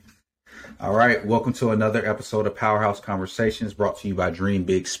All right, welcome to another episode of Powerhouse Conversations brought to you by Dream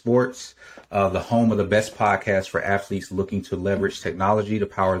Big Sports, the home of the best podcast for athletes looking to leverage technology to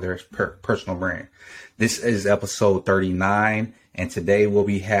power their personal brand. This is episode 39, and today we'll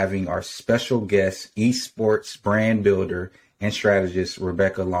be having our special guest, esports brand builder and strategist,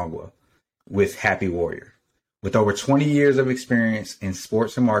 Rebecca Longwa with Happy Warrior. With over 20 years of experience in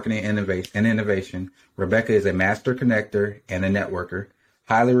sports and marketing innovation, Rebecca is a master connector and a networker.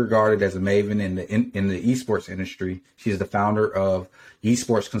 Highly regarded as a maven in the esports industry, she is the founder of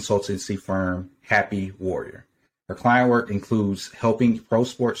esports consultancy firm Happy Warrior. Her client work includes helping pro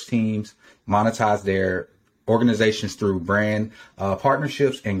sports teams monetize their organizations through brand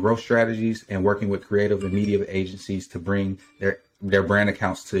partnerships and growth strategies, and working with creative and media agencies to bring their brand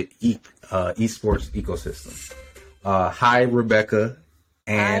accounts to esports ecosystem. Hi, Rebecca,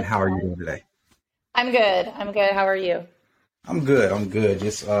 and how are you doing today? I'm good. How are you? I'm good.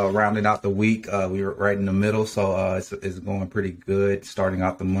 Just rounding out the week. We were right in the middle, so it's going pretty good. Starting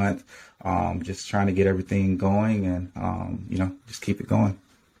out the month, just trying to get everything going, and just keep it going.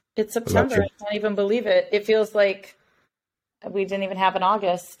 It's September. I can't even believe it. It feels like we didn't even have an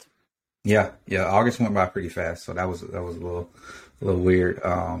August. Yeah. August went by pretty fast, so that was a little weird.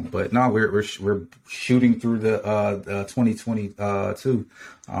 But no, we're shooting through the 2022.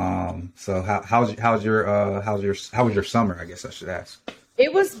 So how was your summer? I guess I should ask.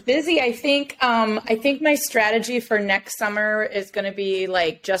 It was busy. I think my strategy for next summer is going to be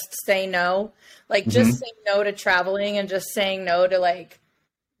like just say no, just saying no to traveling and just saying no to like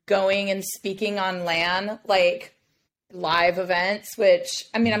going and speaking on LAN, like live events. Which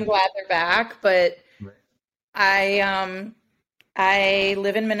I mean, I'm glad they're back, but I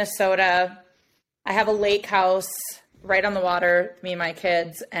live in Minnesota. I have a lake house right on the water, me and my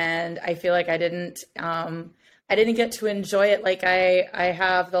kids, and I feel like I didn't get to enjoy it like I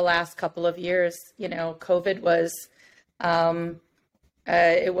have the last couple of years. You know, COVID was,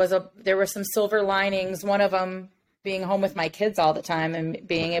 there were some silver linings. One of them being home with my kids all the time and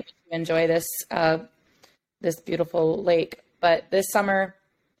being able to enjoy this beautiful lake. But this summer,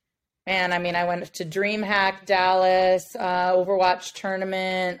 man, I mean, I went to DreamHack Dallas, Overwatch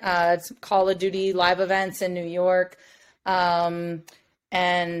tournament, Call of Duty live events in New York,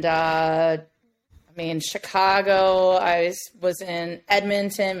 Chicago. I was in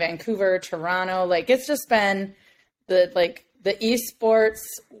Edmonton, Vancouver, Toronto. Like, it's just been the esports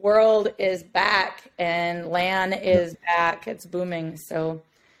world is back and LAN is back. It's booming. So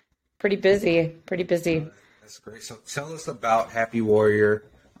pretty busy. That's great. So tell us about Happy Warrior.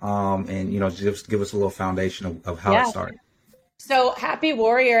 And just give us a little foundation of how it started. So Happy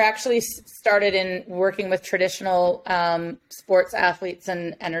Warrior actually started in working with traditional sports athletes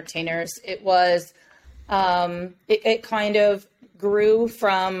and entertainers. It was it kind of grew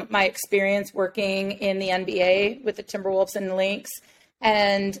from my experience working in the NBA with the Timberwolves and Lynx,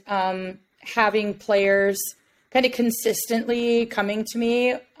 and having players kind of consistently coming to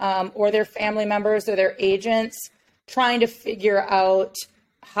me, or their family members or their agents, trying to figure out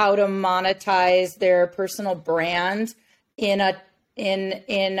how to monetize their personal brand in a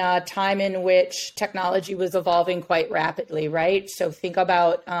time in which technology was evolving quite rapidly, right? So think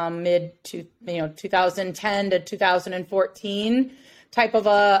about 2010 to 2014 type of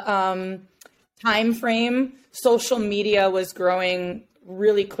a time frame. Social media was growing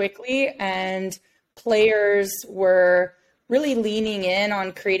really quickly, and players were really leaning in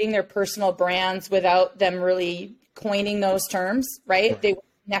on creating their personal brands without them really coining those terms, right? They were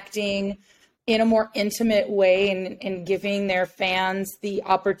connecting in a more intimate way and giving their fans the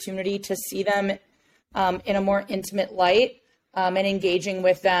opportunity to see them in a more intimate light, and engaging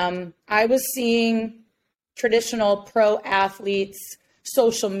with them. I was seeing traditional pro athletes'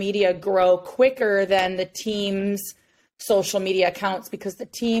 social media grow quicker than the team's social media accounts, because the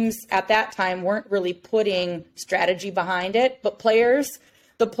teams at that time weren't really putting strategy behind it, but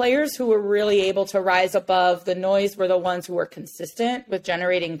the players who were really able to rise above the noise were the ones who were consistent with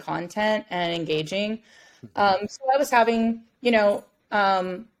generating content and engaging. So I was having,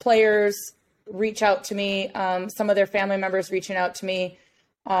 players reach out to me, some of their family members reaching out to me.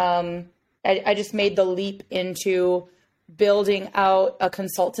 I just made the leap into building out a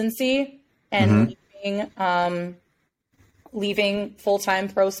consultancy and leaving full-time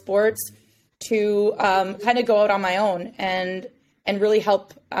pro sports to kind of go out on my own and really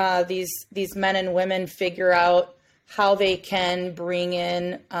help these men and women figure out how they can bring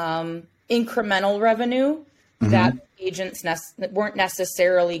in incremental revenue that agents weren't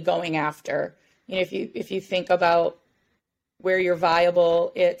necessarily going after. You know, if you think about where you're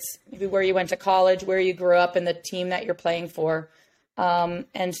viable, it's maybe where you went to college, where you grew up, and the team that you're playing for.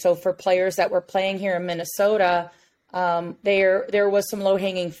 And so for players that were playing here in Minnesota, there was some low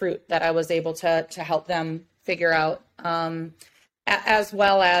hanging fruit that I was able to help them figure out, as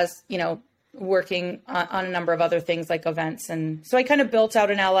well as, working on a number of other things like events. And so I kind of built out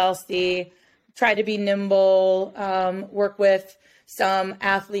an LLC, tried to be nimble, work with some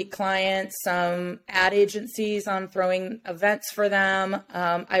athlete clients, some ad agencies on throwing events for them.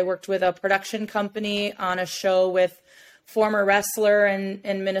 I worked with a production company on a show with former wrestler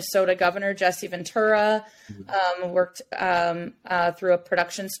and Minnesota Governor Jesse Ventura. Worked through a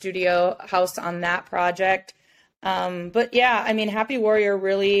production studio house on that project. But yeah, I mean, Happy Warrior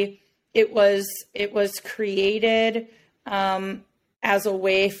really, it was created as a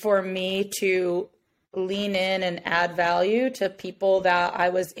way for me to lean in and add value to people that I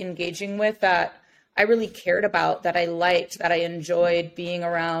was engaging with, that I really cared about, that I liked, that I enjoyed being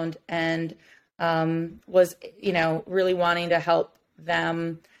around, and was, really wanting to help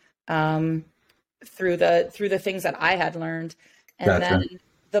them through the things that I had learned. And Gotcha. then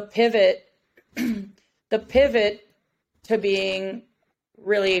the pivot to being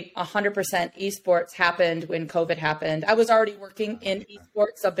really 100% esports happened when COVID happened. I was already working in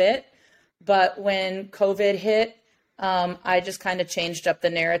esports a bit, but when COVID hit, I just kind of changed up the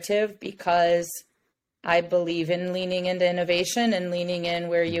narrative, because I believe in leaning into innovation and leaning in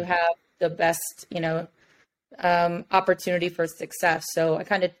where you have the best, opportunity for success. So I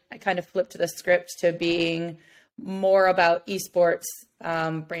kind of flipped the script to being more about esports,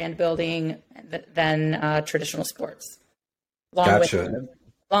 brand building than traditional sports. Gotcha.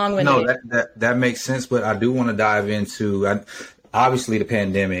 Long-winded. No, that makes sense, but I do want to dive into obviously the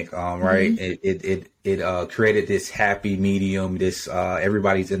pandemic, right? Mm-hmm. It created this happy medium. This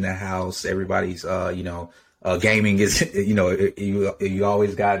everybody's in the house. Everybody's gaming is you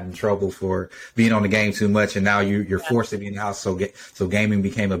always got in trouble for being on the game too much, and now you're forced to be in the house. So gaming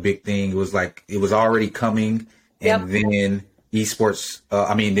became a big thing. It was like it was already coming, and then esports.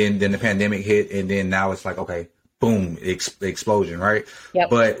 Then the pandemic hit, and then now it's like, okay, boom, explosion, right? Yep.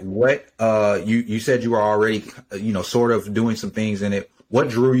 But what you said you were already sort of doing some things in it. What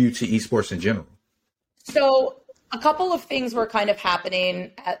drew you to esports in general? So a couple of things were kind of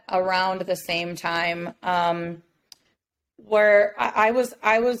happening around the same time, where I was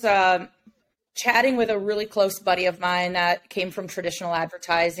chatting with a really close buddy of mine that came from traditional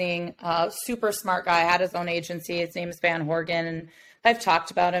advertising, super smart guy, had his own agency. His name is Van Horgen, and I've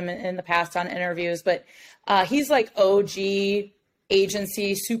talked about him in the past on interviews, but he's like OG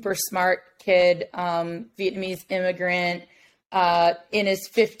agency, super smart kid, Vietnamese immigrant, in his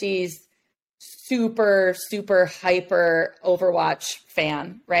 50s, super, super hyper Overwatch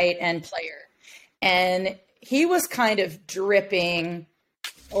fan, right? And player. And he was kind of dripping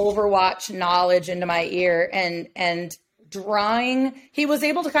Overwatch knowledge into my ear, and he was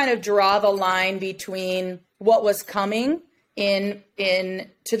able to kind of draw the line between what was coming in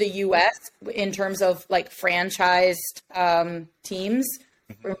to the US in terms of like franchised teams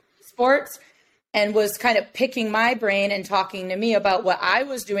for sports, and was kind of picking my brain and talking to me about what I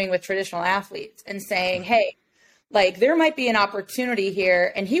was doing with traditional athletes and saying, hey, like there might be an opportunity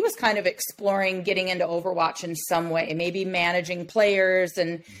here. And he was kind of exploring getting into Overwatch in some way, maybe managing players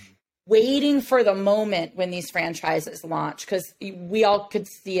and waiting for the moment when these franchises launch, because we all could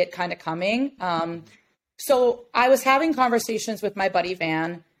see it kind of coming. So I was having conversations with my buddy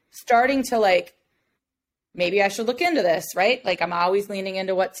Van, starting to like, maybe I should look into this, right? Like I'm always leaning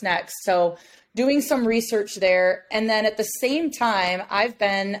into what's next. So doing some research there. And then at the same time, I've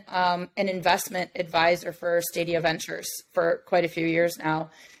been an investment advisor for Stadia Ventures for quite a few years now.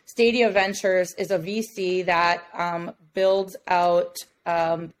 Stadia Ventures is a VC that builds out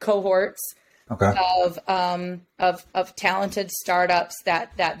cohorts of talented startups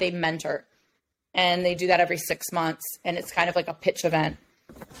that they mentor. And they do that every 6 months. And it's kind of like a pitch event,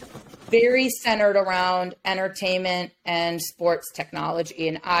 very centered around entertainment and sports technology.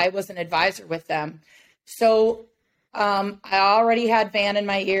 And I was an advisor with them. So I already had Van in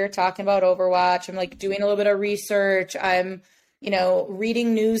my ear talking about Overwatch. I'm like doing a little bit of research. I'm,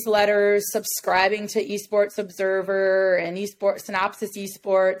 reading newsletters, subscribing to Esports Observer and Esports Synopsis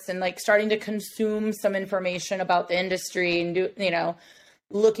Esports, and like starting to consume some information about the industry and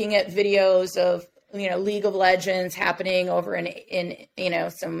looking at videos of, League of Legends happening over in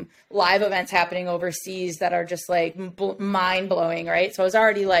some live events happening overseas that are just like mind blowing. Right. So I was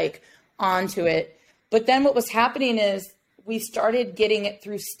already like onto it. But then what was happening is we started getting it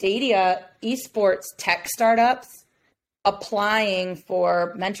through Stadia esports tech startups applying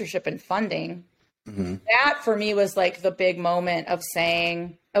for mentorship and funding. Mm-hmm. That for me was like the big moment of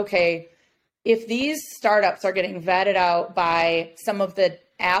saying, okay, if these startups are getting vetted out by some of the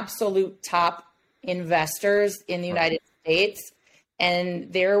absolute top investors in the United States,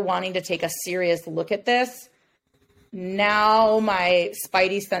 and they're wanting to take a serious look at this, now my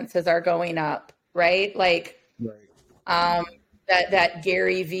spidey senses are going up, right? Like, that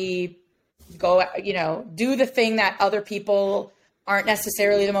Gary V go, do the thing that other people aren't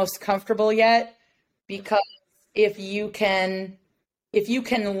necessarily the most comfortable yet, because if you can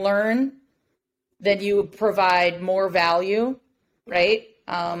learn, then you provide more value, right?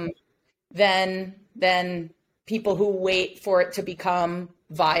 Than people who wait for it to become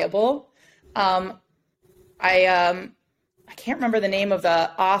viable. I can't remember the name of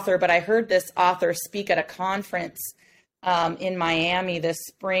the author, but I heard this author speak at a conference in Miami this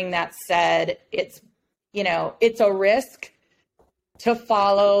spring that said it's a risk to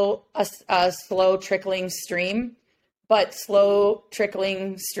follow a slow trickling stream, but slow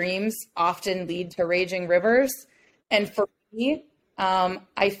trickling streams often lead to raging rivers. And for me,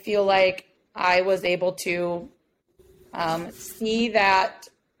 I feel like I was able to see that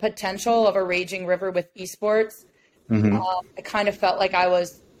potential of a raging river with esports. I kind of felt like I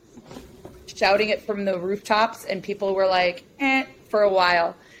was shouting it from the rooftops, and people were like, for a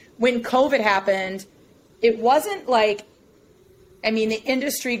while. When COVID happened, it wasn't like, the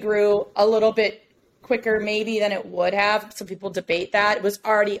industry grew a little bit quicker maybe than it would have. Some people debate that. It was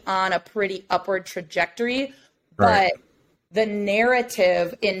already on a pretty upward trajectory, but the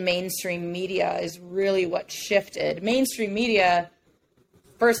narrative in mainstream media is really what shifted. Mainstream media,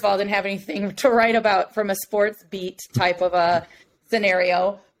 first of all, didn't have anything to write about from a sports beat type of a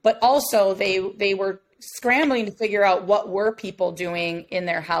scenario, but also they were scrambling to figure out what were people doing in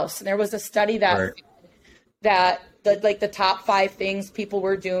their house. And there was a study that the top 5 things people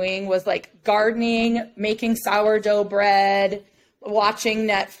were doing was like gardening, making sourdough bread, watching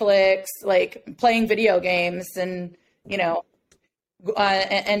Netflix, like playing video games, and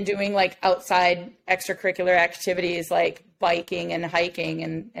and doing like outside extracurricular activities like biking and hiking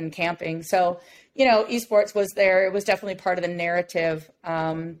and camping. So, esports was there. It was definitely part of the narrative.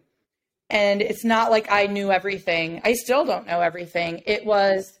 And it's not like I knew everything. I still don't know everything. It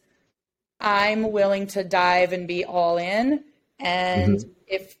was, I'm willing to dive and be all in. And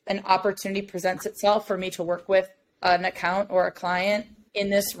if an opportunity presents itself for me to work with an account or a client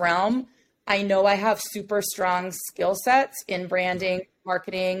in this realm, I know I have super strong skill sets in branding,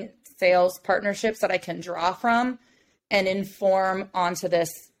 marketing, sales, partnerships that I can draw from and inform onto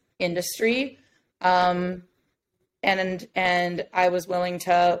this industry. And I was willing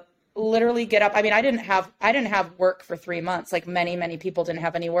to literally get up. I didn't have work for 3 months. Like many people didn't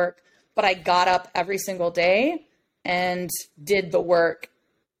have any work, but I got up every single day and did the work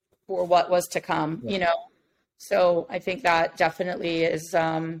for what was to come, So I think that definitely is,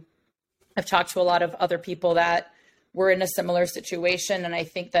 I've talked to a lot of other people that were in a similar situation. And I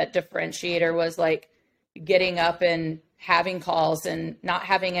think that differentiator was like getting up and having calls and not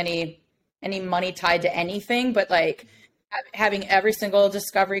having any money tied to anything, but like having every single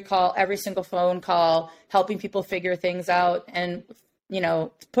discovery call, every single phone call, helping people figure things out, and,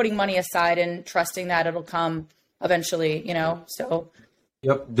 putting money aside and trusting that it'll come eventually, so.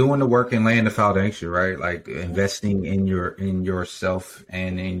 Yep, doing the work and laying the foundation, right? Like investing in yourself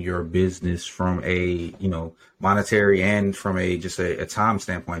and in your business from a monetary and from a time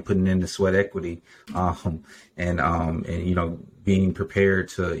standpoint, putting in the sweat equity, and being prepared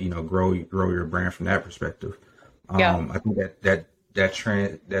to grow your brand from that perspective. I think that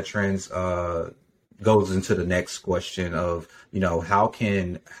trends goes into the next question of how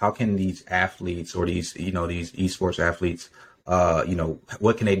can these athletes or these esports athletes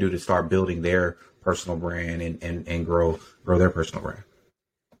what can they do to start building their personal brand and grow their personal brand?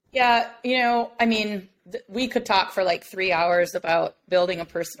 Yeah. We could talk for like 3 hours about building a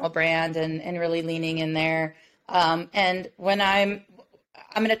personal brand and really leaning in there. And when I'm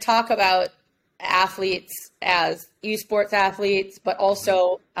going to talk about athletes as esports athletes, but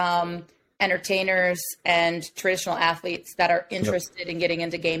also, entertainers and traditional athletes that are interested in getting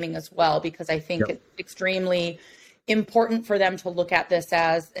into gaming as well, because I think it's extremely important for them to look at this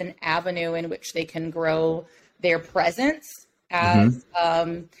as an avenue in which they can grow their presence. As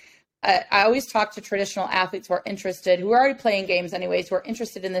I always talk to traditional athletes who are interested, who are already playing games anyways, who are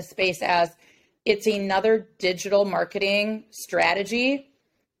interested in this space as it's another digital marketing strategy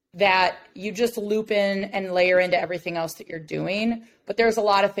that you just loop in and layer into everything else that you're doing. But there's a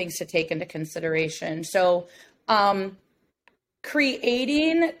lot of things to take into consideration. So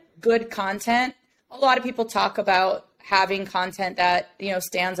creating good content, a lot of people talk about having content that,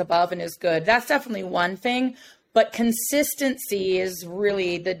 stands above and is good. That's definitely one thing, but consistency is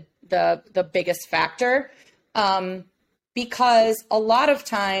really the biggest factor, because a lot of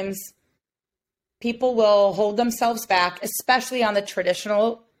times people will hold themselves back, especially on the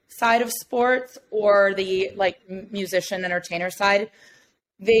traditional side of sports or the like musician entertainer side.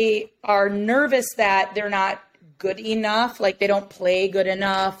 They are nervous that they're not good enough, like they don't play good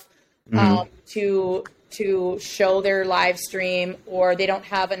enough to show their live stream, or they don't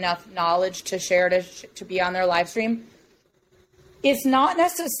have enough knowledge to share to be on their live stream. It's not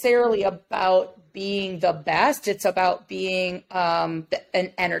necessarily about being the best. It's about being an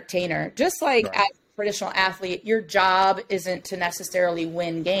entertainer. Just like as a traditional athlete, your job isn't to necessarily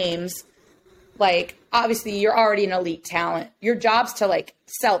win games. Like, obviously, you're already an elite talent. Your job's to like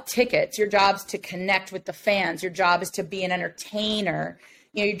sell tickets. Your job's to connect with the fans. Your job is to be an entertainer.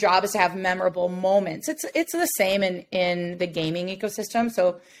 You know, your job is to have memorable moments. It's the same in the gaming ecosystem.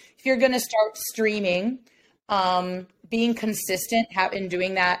 So if you're going to start streaming, being consistent and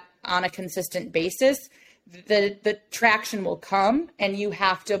doing that on a consistent basis, the traction will come, and you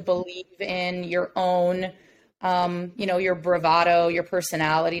have to believe in your own, your bravado, your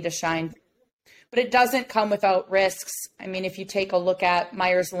personality to shine. But it doesn't come without risks. I mean, if you take a look at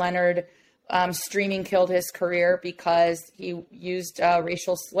Myers Leonard, streaming killed his career because he used a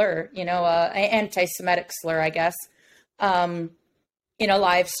racial slur, anti-Semitic slur, I guess, in a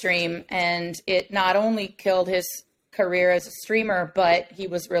live stream. And it not only killed his career as a streamer, but he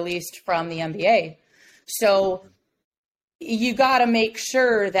was released from the NBA. So you got to make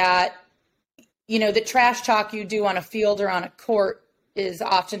sure that, the trash talk you do on a field or on a court is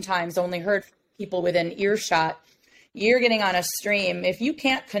oftentimes only heard from people within earshot. You're getting on a stream. If you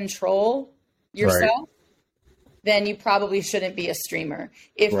can't control yourself, then you probably shouldn't be a streamer.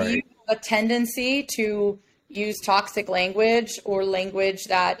 If you have a tendency to use toxic language or language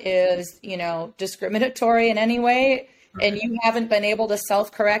that is, discriminatory in any way, and you haven't been able to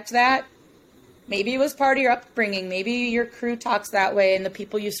self-correct that, maybe it was part of your upbringing. Maybe your crew talks that way and the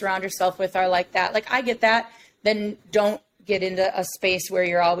people you surround yourself with are like that. Like, I get that. Then don't get into a space where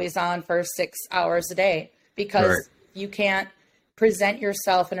you're always on for 6 hours a day, because you can't present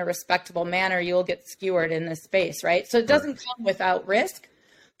yourself in a respectable manner. You'll get skewered in this space, right? So it doesn't come without risk,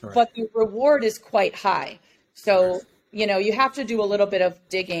 but the reward is quite high. So, you have to do a little bit of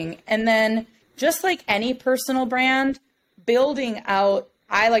digging. And then just like any personal brand, building out,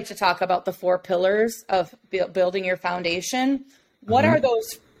 I like to talk about the 4 pillars of building your foundation. What are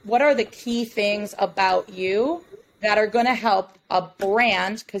those? What are the key things about you that are going to help a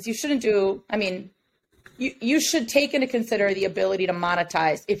brand? Because you shouldn't do, you should take into consider the ability to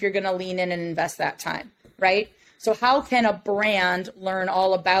monetize if you're going to lean in and invest that time, right? So how can a brand learn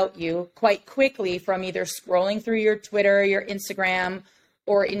all about you quite quickly from either scrolling through your Twitter, your Instagram,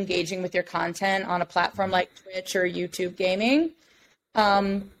 or engaging with your content on a platform like Twitch or YouTube gaming?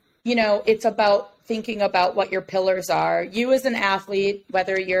 It's about thinking about what your pillars are. You as an athlete,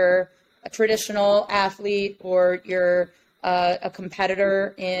 whether you're a traditional athlete or you're a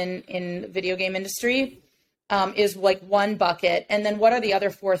competitor in the video game industry, is like one bucket. And then what are the other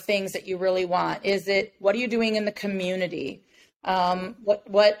 4 things that you really want? What are you doing in the community? What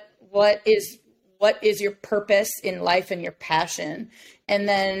is your purpose in life and your passion? And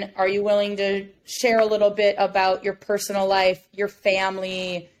then are you willing to share a little bit about your personal life, your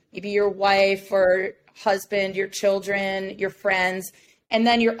family, maybe your wife or husband, your children, your friends, and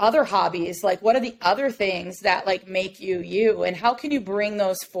then your other hobbies? Like, what are the other things that like make you you, and how can you bring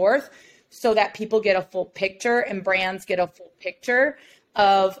those forth so that people get a full picture and brands get a full picture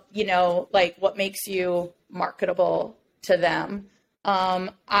of, like what makes you marketable to them?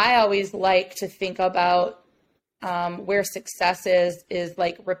 I always like to think about where success is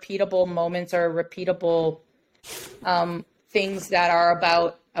like repeatable moments or repeatable things that are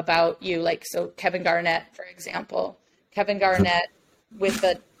about you. Like, so Kevin Garnett, for example, Kevin Garnett with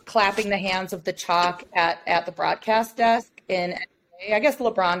the clapping the hands of the chalk at the broadcast desk in NBA. I guess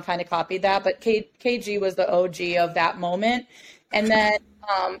LeBron kind of copied that, but KG was the OG of that moment. And then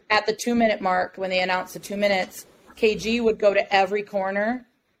at the 2-minute mark, when they announced the 2 minutes, KG would go to every corner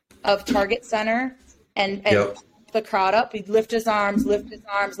of Target Center and the crowd up. He'd lift his arms.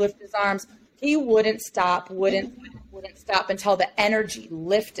 He wouldn't stop until the energy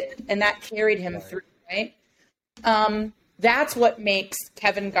lifted, and that carried him through, right? That's what makes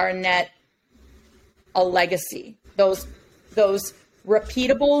Kevin Garnett a legacy. Those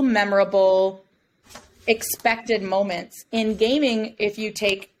repeatable, memorable, expected moments. In gaming, if you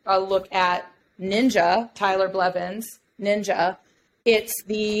take a look at Ninja, Tyler Blevins, Ninja, it's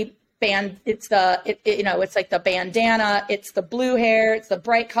the band, it's like the bandana, it's the blue hair, it's the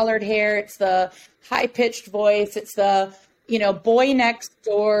bright colored hair, it's the high pitched voice, it's the, boy next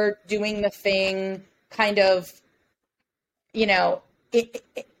door doing the thing, kind of,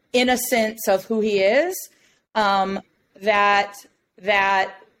 innocence of who he is, that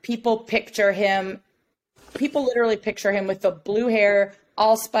people literally picture him with the blue hair,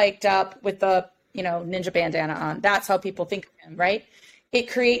 all spiked up with the, ninja bandana on. That's how people think of him, right? It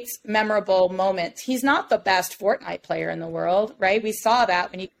creates memorable moments. He's not the best Fortnite player in the world, right? We saw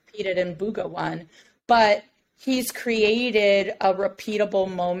that when he competed in Booga 1, but he's created a repeatable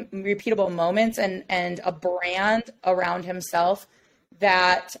moments and a brand around himself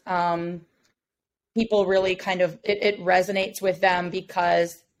that people really kind of, it resonates with them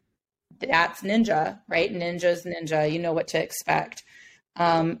because that's Ninja, right? Ninja's Ninja. You know what to expect.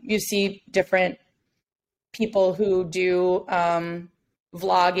 You see different people who do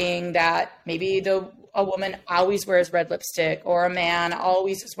vlogging that maybe a woman always wears red lipstick or a man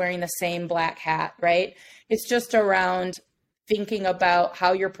always is wearing the same black hat, right? It's just around thinking about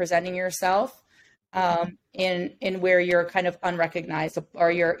how you're presenting yourself in where you're kind of unrecognizable,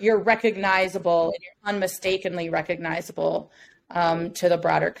 or you're recognizable and you're unmistakably recognizable to the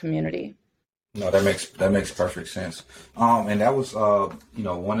broader community. No, that makes perfect sense. And that was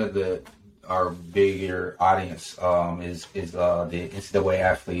one of our bigger audience is the NCAA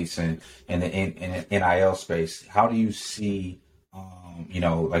athletes and the NIL space. How do you see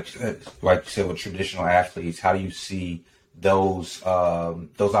like you said with traditional athletes, how do you see those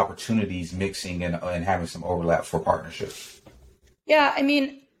opportunities mixing and having some overlap for partnerships? Yeah, I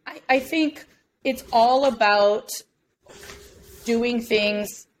mean, I think it's all about doing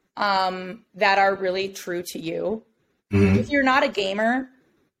things that are really true to you. Mm-hmm. If you're not a gamer,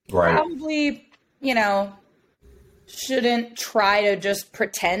 right, probably, shouldn't try to just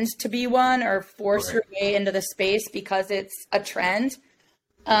pretend to be one or force right. your way into the space because it's a trend.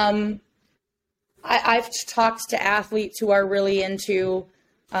 I've talked to athletes who are really into,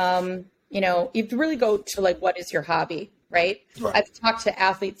 you really go to like, what is your hobby, right? I've talked to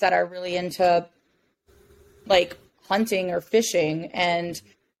athletes that are really into like hunting or fishing and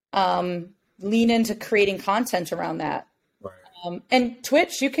lean into creating content around that. Right. And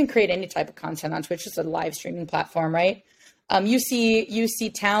Twitch, you can create any type of content on Twitch. It's a live streaming platform, right? You see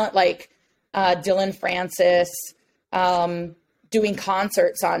talent like Dylan Francis doing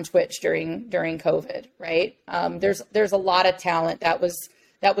concerts on Twitch during COVID, right? There's a lot of talent that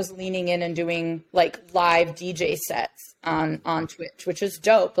was leaning in and doing like live DJ sets on Twitch, which is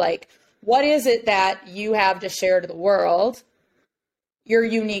dope. Like, what is it that you have to share to the world? Your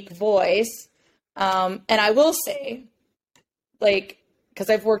unique voice. And I will say, like, because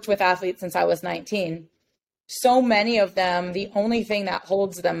I've worked with athletes since I was 19, so many of them, the only thing that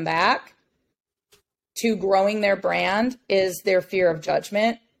holds them back to growing their brand is their fear of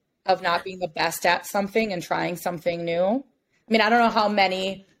judgment, of not being the best at something and trying something new. I mean, I don't know how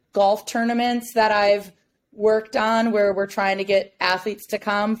many golf tournaments that I've worked on where we're trying to get athletes to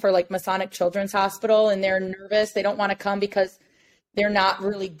come for like Masonic Children's Hospital, and they're nervous. They don't want to come because they're not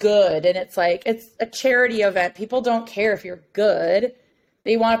really good. And it's like, it's a charity event. People don't care if you're good.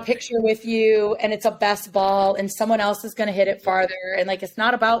 They want a picture with you, and it's a best ball and someone else is going to hit it farther. And like, it's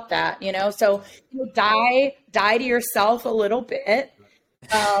not about that, so die to yourself a little bit,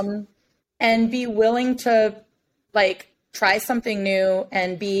 and be willing to like try something new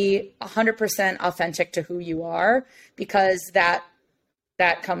and be 100% authentic to who you are, because that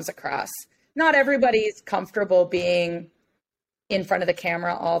comes across. Not everybody's comfortable being in front of the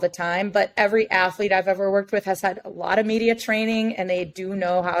camera all the time, but every athlete I've ever worked with has had a lot of media training, and they do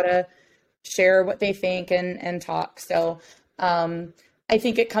know how to share what they think and talk. So I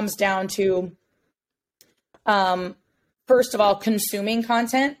think it comes down to, first of all, consuming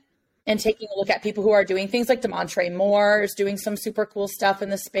content and taking a look at people who are doing things like DeMontre Moore is doing some super cool stuff in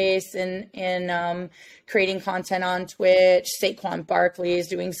the space in creating content on Twitch. Saquon Barkley is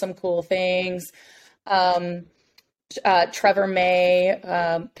doing some cool things. Trevor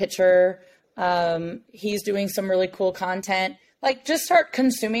May, pitcher, he's doing some really cool content. Like, just start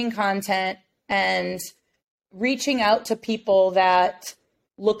consuming content and reaching out to people that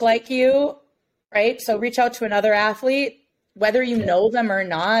look like you, right? So reach out to another athlete, whether you know them or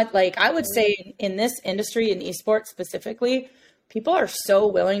not. Like, I would say in this industry, in esports specifically, people are so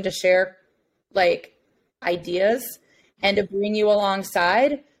willing to share like ideas and to bring you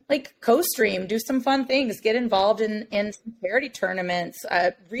alongside. Like, co-stream, do some fun things, get involved in some charity tournaments,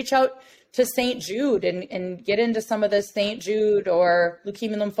 reach out to St. Jude and get into some of the St. Jude or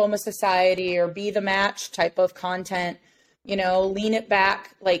Leukemia and Lymphoma Society or Be the Match type of content, lean it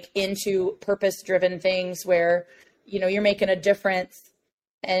back like into purpose-driven things where, you're making a difference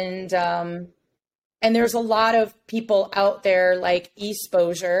and And there's a lot of people out there like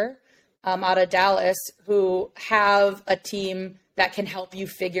Exposure out of Dallas who have a team that can help you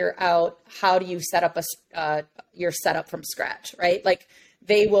figure out how do you set up your setup from scratch, right? Like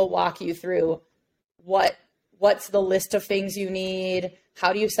they will walk you through what's the list of things you need,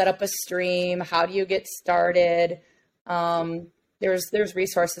 how do you set up a stream, how do you get started. There's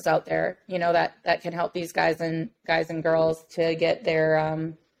resources out there, that can help these guys and girls to get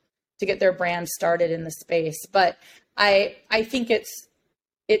their brand started in the space. But I think it's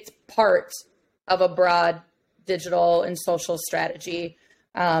part of a broad digital and social strategy.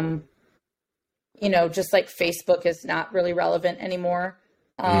 Just like Facebook is not really relevant anymore.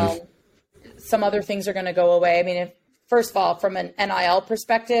 Some other things are going to go away. I mean, first of all, from an NIL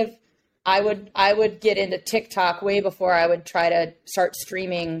perspective, I would get into TikTok way before I would try to start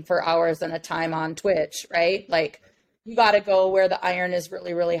streaming for hours at a time on Twitch, right? Like you got to go where the iron is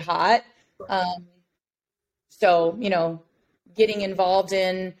really, really hot. So, getting involved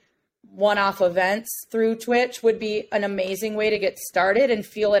in one-off events through Twitch would be an amazing way to get started and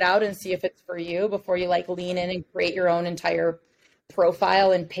feel it out and see if it's for you before you like lean in and create your own entire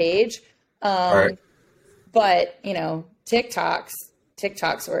profile and page. Right. But, TikTok's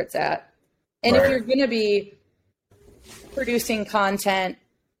where it's at. And if you're going to be producing content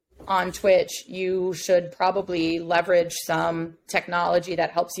on Twitch, you should probably leverage some technology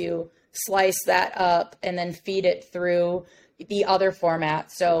that helps you slice that up and then feed it through the other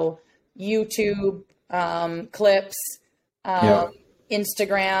formats. So YouTube, clips,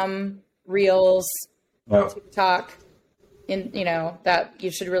 Instagram, Reels, TikTok, that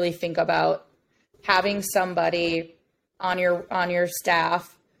you should really think about having somebody on your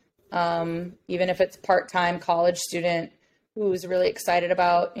staff, even if it's part-time college student who's really excited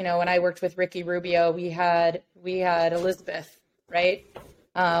about, when I worked with Ricky Rubio, we had Elizabeth, right?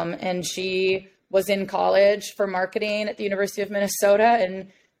 And she was in college for marketing at the University of Minnesota,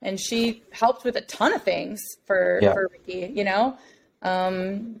 and she helped with a ton of things for Ricky,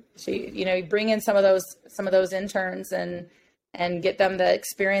 she, you bring in some of those interns and get them the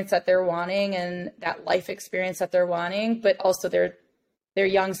experience that they're wanting and that life experience that they're wanting, but also they're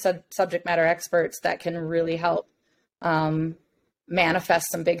young subject matter experts that can really help manifest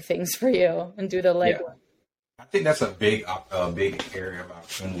some big things for you and do the legwork. Yeah. I think that's a big area of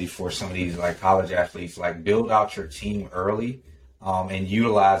opportunity for some of these like college athletes. Like build out your team early, and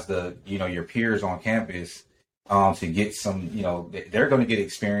utilize your peers on campus to get some. They're going to get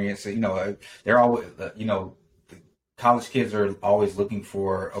experience. They're always college kids are always looking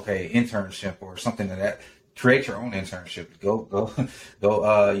for internship or something that. Create your own internship. Go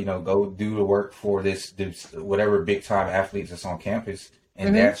do the work for this whatever big time athletes that's on campus.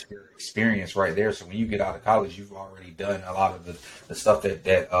 And that's your experience right there. So when you get out of college, you've already done a lot of the stuff that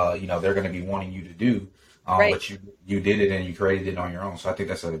they're going to be wanting you to do. Right. But you did it and you created it on your own. So I think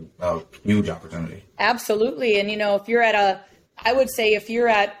that's a huge opportunity. Absolutely. And, if you're at if you're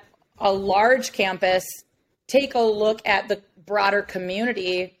at a large campus, take a look at the broader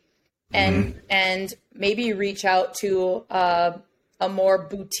community and maybe reach out to a more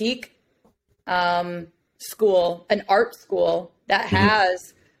boutique school, an art school that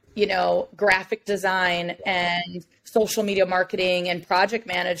has, graphic design and social media marketing and project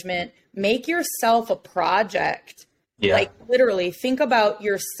management. Make yourself a project. Yeah. Like literally think about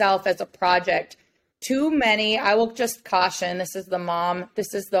yourself as a project. Too many, I will just caution, this is the mom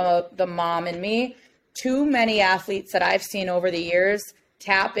in me. Too many athletes that I've seen over the years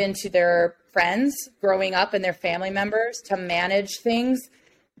tap into their friends growing up and their family members to manage things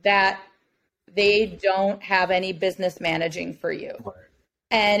that they don't have any business managing for you. Right.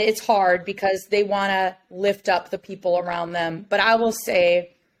 And it's hard because they want to lift up the people around them. But I will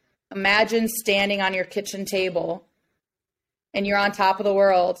say, imagine standing on your kitchen table and you're on top of the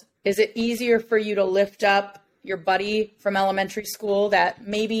world. Is it easier for you to lift up your buddy from elementary school that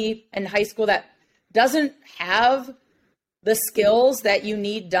maybe in high school that doesn't have the skills that you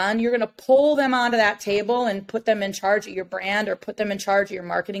need done? You're going to pull them onto that table and put them in charge of your brand or put them in charge of your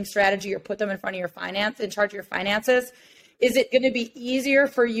marketing strategy or put them in front of your in charge of your finances. Is it going to be easier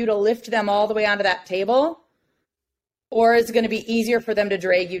for you to lift them all the way onto that table? Or is it going to be easier for them to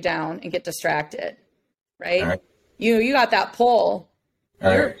drag you down and get distracted? Right? Right. You got that pull.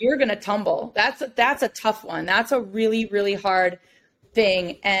 You're going to tumble. That's a tough one. That's a really, really hard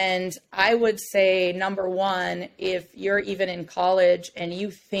thing. And I would say, number one, if you're even in college and you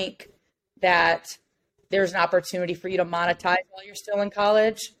think that there's an opportunity for you to monetize while you're still in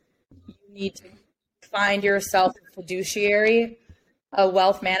college, you need to find yourself a fiduciary, a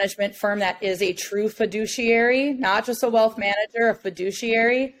wealth management firm that is a true fiduciary, not just a wealth manager, a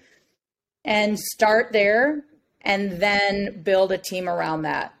fiduciary, and start there, and then build a team around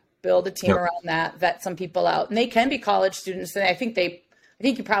that. Vet some people out. And they can be college students. And I think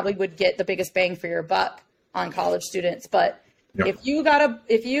you probably would get the biggest bang for your buck on college students. But if you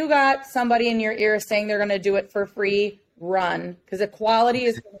got somebody in your ear saying they're going to do it for free, run, because the quality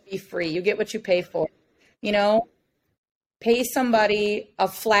is going to be free. You get what you pay for. Pay somebody a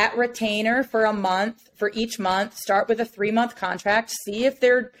flat retainer for a month, for each month. Start with a 3-month contract. See if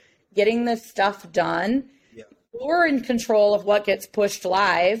they're getting this stuff done. Yeah. You're in control of what gets pushed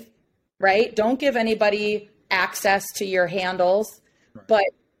live, right? Don't give anybody access to your handles, right, but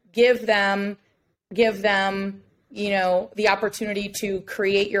give them, the opportunity to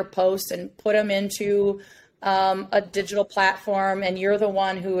create your posts and put them into a digital platform, and you're the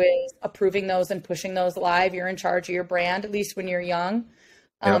one who is approving those and pushing those live. You're in charge of your brand, at least when you're young,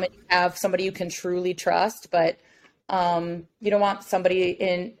 and you have somebody you can truly trust. But you don't want somebody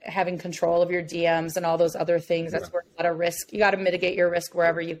in having control of your DMs and all those other things. That's where a lot of risk. You got to mitigate your risk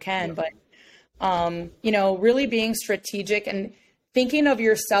wherever you can. But really being strategic and thinking of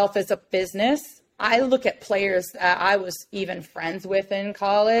yourself as a business. I look at players that I was even friends with in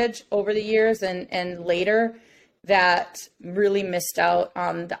college over the years and later that really missed out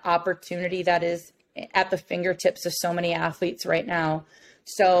on the opportunity that is at the fingertips of so many athletes right now.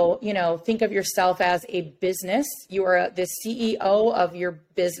 So, think of yourself as a business. You are the CEO of your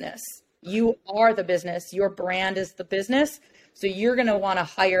business. You are the business. Your brand is the business. So you're going to want to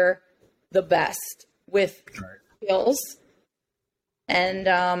hire the best with skills. And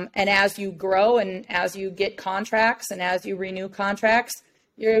as you grow and as you get contracts and as you renew contracts,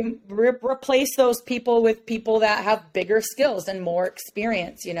 you replace those people with people that have bigger skills and more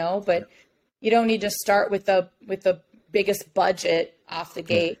experience, but you don't need to start with the biggest budget off the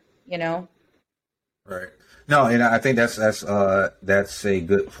gate, Right. No, and I think that's a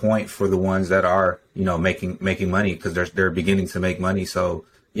good point for the ones that are, making money, because they're beginning to make money. So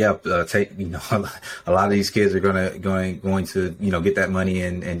take a lot of these kids are going to get that money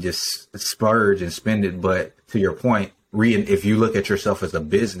and just splurge and spend it. But to your point, if you look at yourself as a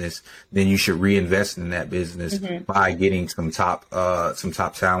business, then you should reinvest in that business by getting some top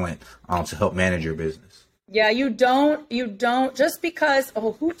talent to help manage your business. Yeah, you don't just because.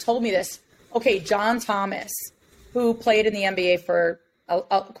 Oh, who told me this? Okay, John Thomas, who played in the NBA for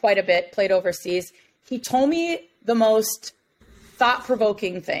quite a bit, played overseas. He told me the most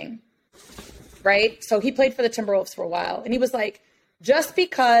thought-provoking thing, right? So he played for the Timberwolves for a while, and he was like, just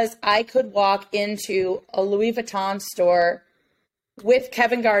because I could walk into a Louis Vuitton store with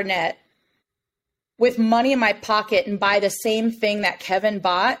Kevin Garnett with money in my pocket and buy the same thing that Kevin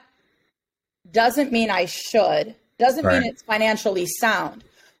bought doesn't mean I should, doesn't mean it's financially sound.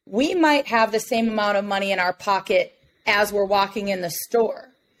 We might have the same amount of money in our pocket as we're walking in the store.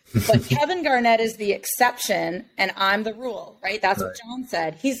 But Kevin Garnett is the exception and I'm the rule, right? That's what John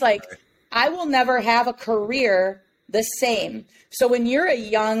said. He's like, I will never have a career the same. So when you're a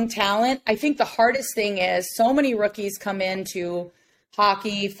young talent, I think the hardest thing is so many rookies come into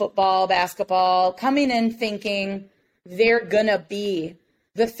hockey, football, basketball, coming in thinking they're going to be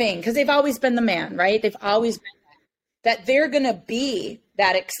the thing because they've always been the man, right? They've always been that they're going to be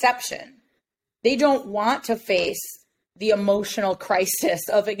that exception. They don't want to face the emotional crisis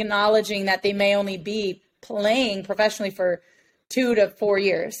of acknowledging that they may only be playing professionally for 2 to 4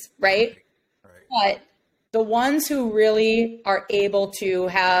 years, right? But the ones who really are able to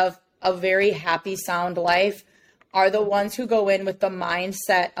have a very happy, sound life are the ones who go in with the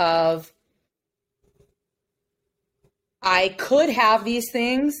mindset of, I could have these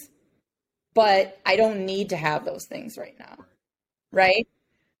things, but I don't need to have those things right now, right?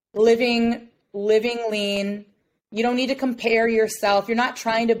 Living lean. You don't need to compare yourself. You're not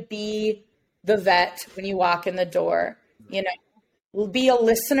trying to be the vet when you walk in the door. Be a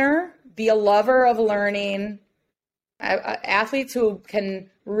listener, be a lover of learning. Athletes who can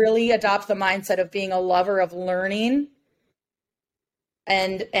really adopt the mindset of being a lover of learning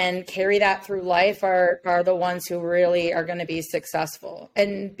and carry that through life are the ones who really are going to be successful.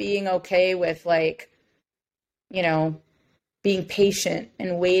 And being okay with being patient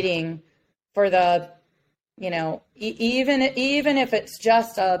and waiting for the, even if it's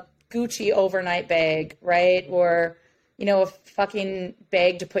just a Gucci overnight bag, right? Or, a fucking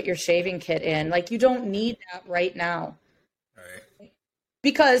bag to put your shaving kit in. Like, you don't need that right now. Right.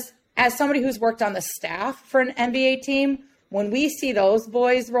 Because as somebody who's worked on the staff for an NBA team, when we see those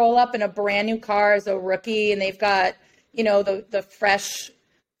boys roll up in a brand new car as a rookie and they've got, the fresh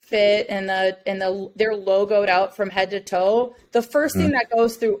fit and they're logoed out from head to toe, the first thing that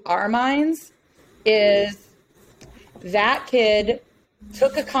goes through our minds is that kid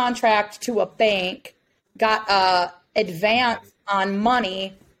took a contract to a bank, got a advance on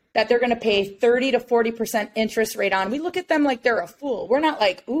money that they're going to pay 30 to 40% interest rate on. We look at them like they're a fool. We're not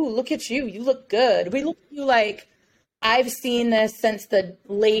like, ooh, look at you. You look good. We look at you like, I've seen this since the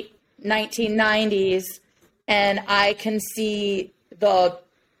late 1990s, and I can see the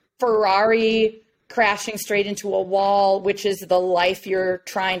Ferrari crashing straight into a wall, which is the life you're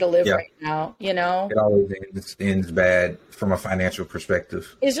trying to live right now, you know? It always ends bad from a financial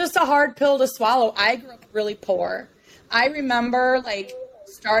perspective. It's just a hard pill to swallow. I grew up really poor. I remember like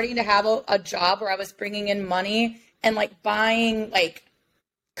starting to have a job where I was bringing in money and like buying like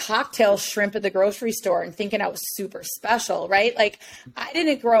cocktail shrimp at the grocery store and thinking I was super special, right? Like I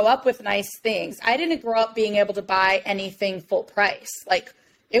didn't grow up with nice things. I didn't grow up being able to buy anything full price. Like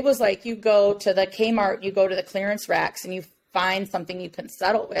it was like you go to the Kmart, you go to the clearance racks and you find something you can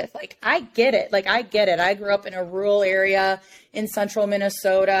settle with. Like I get it. I grew up in a rural area in central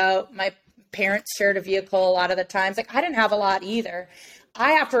Minnesota. My parents shared a vehicle a lot of the times. Like I didn't have a lot either.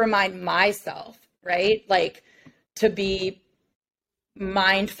 I have to remind myself, right? Like to be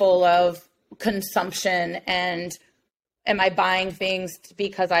mindful of consumption and am I buying things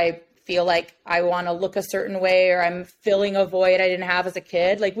because I feel like I want to look a certain way or I'm filling a void I didn't have as a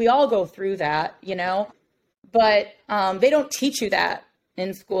kid. Like we all go through that, you know, but they don't teach you that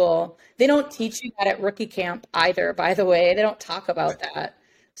in school. They don't teach you that at rookie camp either, by the way. They don't talk about that.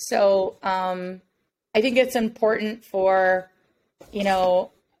 So I think it's important for, you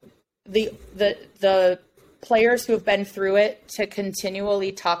know, the players who have been through it to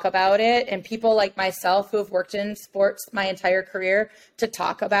continually talk about it, and people like myself who have worked in sports my entire career to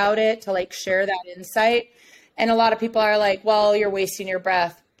talk about it, to like share that insight. And a lot of people are like, well, you're wasting your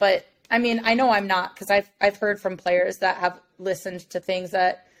breath. But I mean, I know I'm not, because I've heard from players that have listened to things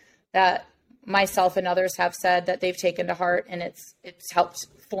that myself and others have said that they've taken to heart, and it's helped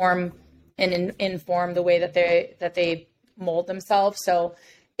form and inform the way that they mold themselves. So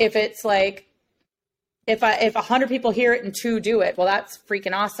if it's like, if 100 people hear it and 2 do it, well, that's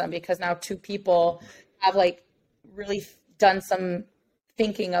freaking awesome, because now 2 people have like really done some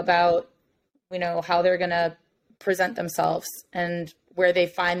thinking about, you know, how they're going to present themselves and where they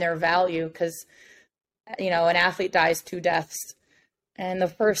find their value. Because, you know, an athlete dies 2 deaths. And the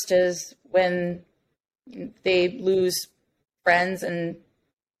first is when they lose friends and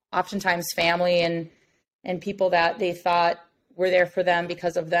oftentimes family and people that they thought were there for them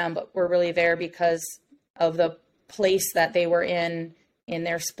because of them, but were really there because of the place that they were in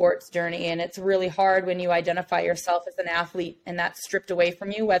their sports journey. And it's really hard when you identify yourself as an athlete and that's stripped away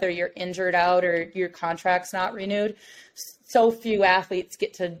from you, whether you're injured out or your contract's not renewed. So few athletes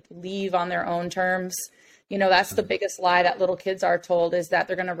get to leave on their own terms. You know, that's the biggest lie that little kids are told, is that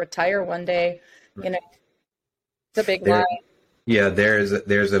they're going to retire one day. You know, it's a big lie. Yeah, there's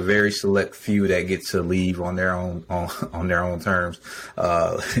a very select few that get to leave on their own on their own terms.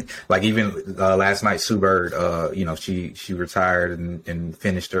 Like even last night, Sue Bird, you know, she retired and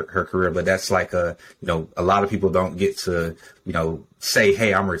finished her career, but that's like you know, a lot of people don't get to, you know, say,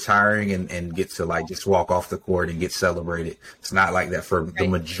 hey, I'm retiring and get to like just walk off the court and get celebrated. It's not like that for the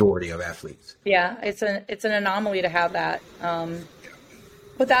majority of athletes. Yeah, it's an anomaly to have that.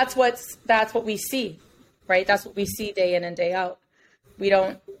 But that's what we see. Right. That's what we see day in and day out. We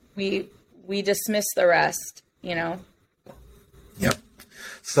dismiss the rest, you know? Yep.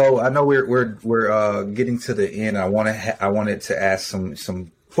 So I know we're getting to the end. I wanted to ask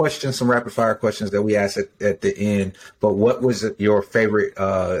some questions, some rapid fire questions that we asked at the end, but what was your favorite,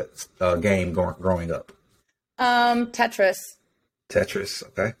 game growing up? Tetris. Tetris.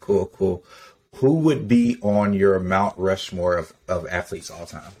 Okay, cool. Who would be on your Mount Rushmore of athletes all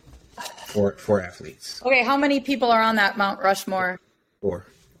time? For athletes. Okay, how many people are on that Mount Rushmore?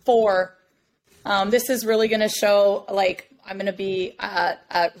 4. This is really going to show, like, I'm going to be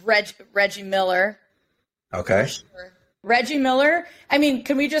Reggie Miller. Okay. Sure. Reggie Miller. I mean,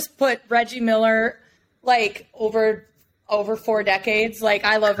 can we just put Reggie Miller, like, over 4 decades? Like,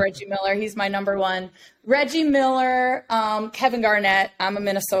 I love Reggie Miller. He's my number one. Reggie Miller, Kevin Garnett. I'm a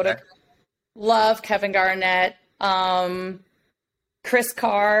Minnesota. Okay. Love Kevin Garnett. Chris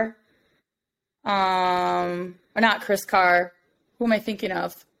Carr. Or not Chris Carr. Who am I thinking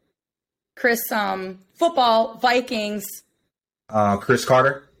of? Chris, football, Vikings. Chris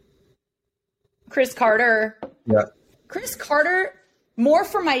Carter. Chris Carter. Yeah. Chris Carter, more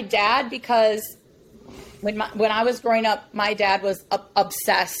for my dad, because when I was growing up, my dad was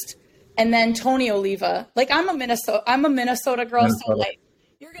obsessed. And then Tony Oliva. Like, I'm a Minnesota girl, so like,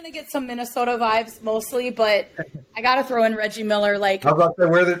 you're going to get some Minnesota vibes mostly, but I got to throw in Reggie Miller. Like, I was about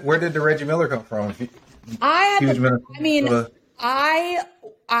to say, where did the Reggie Miller come from?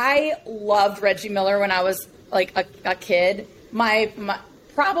 I loved Reggie Miller when I was like a kid.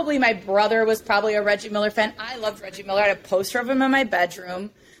 Probably my brother was probably a Reggie Miller fan. I loved Reggie Miller. I had a poster of him in my bedroom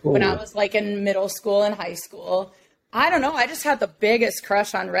when I was like in middle school and high school. I don't know. I just had the biggest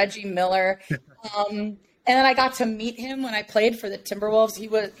crush on Reggie Miller. And then I got to meet him when I played for the Timberwolves.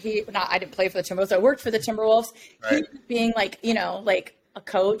 I didn't play for the Timberwolves. I worked for the Timberwolves. Right. He being like, like a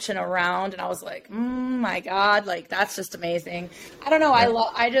coach and around. And I was like, my God, like, that's just amazing. I don't know.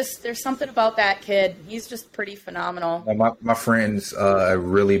 There's something about that kid. He's just pretty phenomenal. My friend's a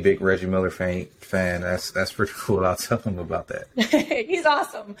really big Reggie Miller fan. That's pretty cool. I'll tell him about that. He's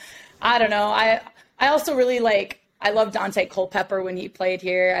awesome. I don't know. I also really I love Dante Culpepper when he played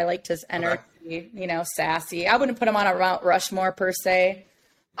here. I liked his energy, sassy. I wouldn't put him on a Mount Rushmore per se.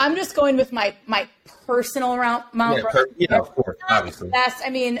 I'm just going with my personal Mount Rushmore. Yeah, of course, obviously. Best.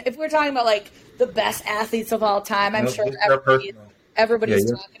 I mean, if we're talking about like the best athletes of all time, I'm sure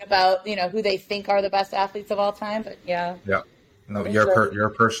everybody's talking about, who they think are the best athletes of all time. But yeah. Yeah. No, your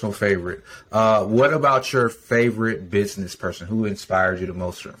personal favorite. What about your favorite business person? Who inspired you the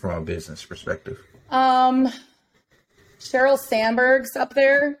most from a business perspective? Sheryl Sandberg's up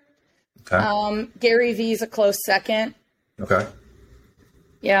there. Okay. Gary Vee's a close second. Okay.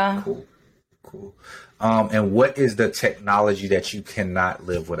 Yeah. Cool. And what is the technology that you cannot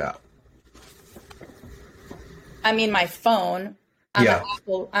live without? I mean, my phone. I'm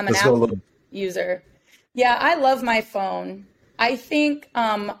an Apple user. Yeah, I love my phone. I think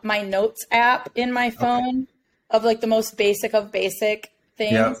my notes app in my phone of like the most basic of basic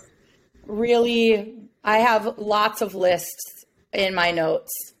things really, I have lots of lists in my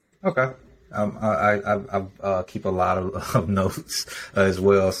notes. Okay. I keep a lot of notes as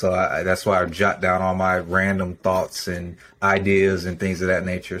well. So that's why I jot down all my random thoughts and ideas and things of that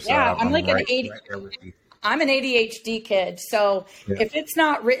nature. So yeah, I'm like I'm an ADHD kid. So if it's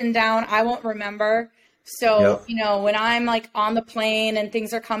not written down, I won't remember. So, when I'm like on the plane and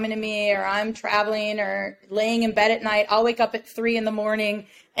things are coming to me, or I'm traveling or laying in bed at night, I'll wake up at 3 a.m.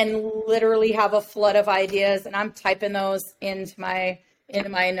 and literally have a flood of ideas. And I'm typing those into my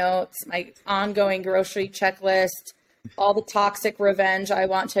notes, my ongoing grocery checklist, all the toxic revenge I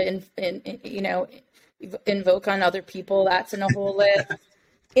want to, invoke on other people. That's in a whole list.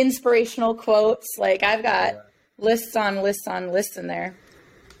 Inspirational quotes. Like I've got lists on lists on lists in there.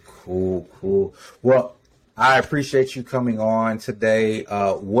 Cool. Well, I appreciate you coming on today.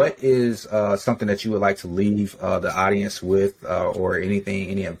 What is something that you would like to leave the audience with, or anything,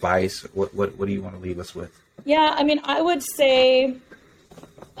 any advice? What do you want to leave us with? Yeah, I mean, I would say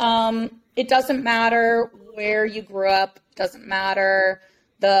it doesn't matter where you grew up. It doesn't matter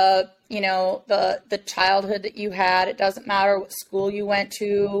the childhood that you had. It doesn't matter what school you went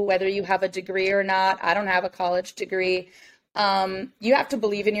to, whether you have a degree or not. I don't have a college degree. You have to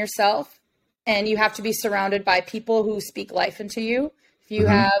believe in yourself, and you have to be surrounded by people who speak life into you. If you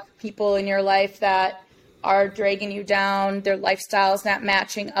have people in your life that are dragging you down, their lifestyle's not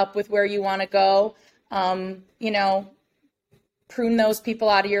matching up with where you want to go, prune those people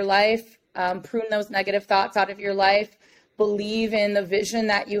out of your life, prune those negative thoughts out of your life, believe in the vision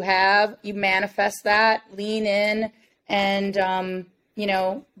that you have, you manifest that, lean in, and,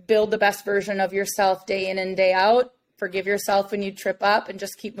 build the best version of yourself day in and day out. Forgive yourself when you trip up and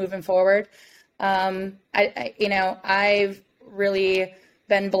just keep moving forward. I've really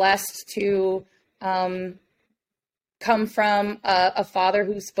been blessed to come from a father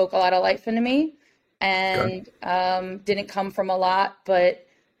who spoke a lot of life into me, and didn't come from a lot, but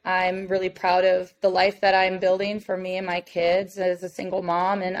I'm really proud of the life that I'm building for me and my kids as a single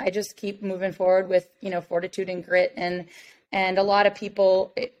mom. And I just keep moving forward with, fortitude and grit. And a lot of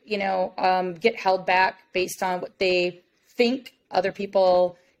people, get held back based on what they think other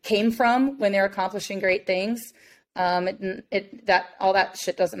people came from when they're accomplishing great things. All that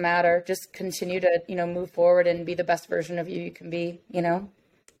shit doesn't matter. Just continue to, move forward and be the best version of you can be,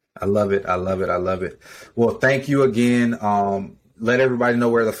 I love it. Well, thank you again. Let everybody know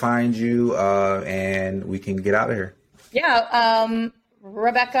where to find you, and we can get out of here. Yeah.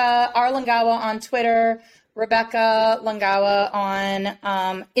 Rebecca R. Langawa on Twitter, Rebecca Langawa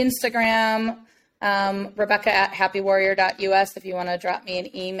on Instagram, Rebecca at happywarrior.us if you want to drop me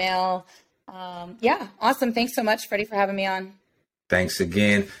an email. Awesome. Thanks so much, Freddie, for having me on. Thanks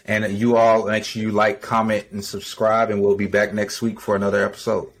again. And you all, make sure you like, comment, and subscribe, and we'll be back next week for another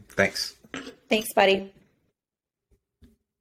episode. Thanks. Thanks, buddy.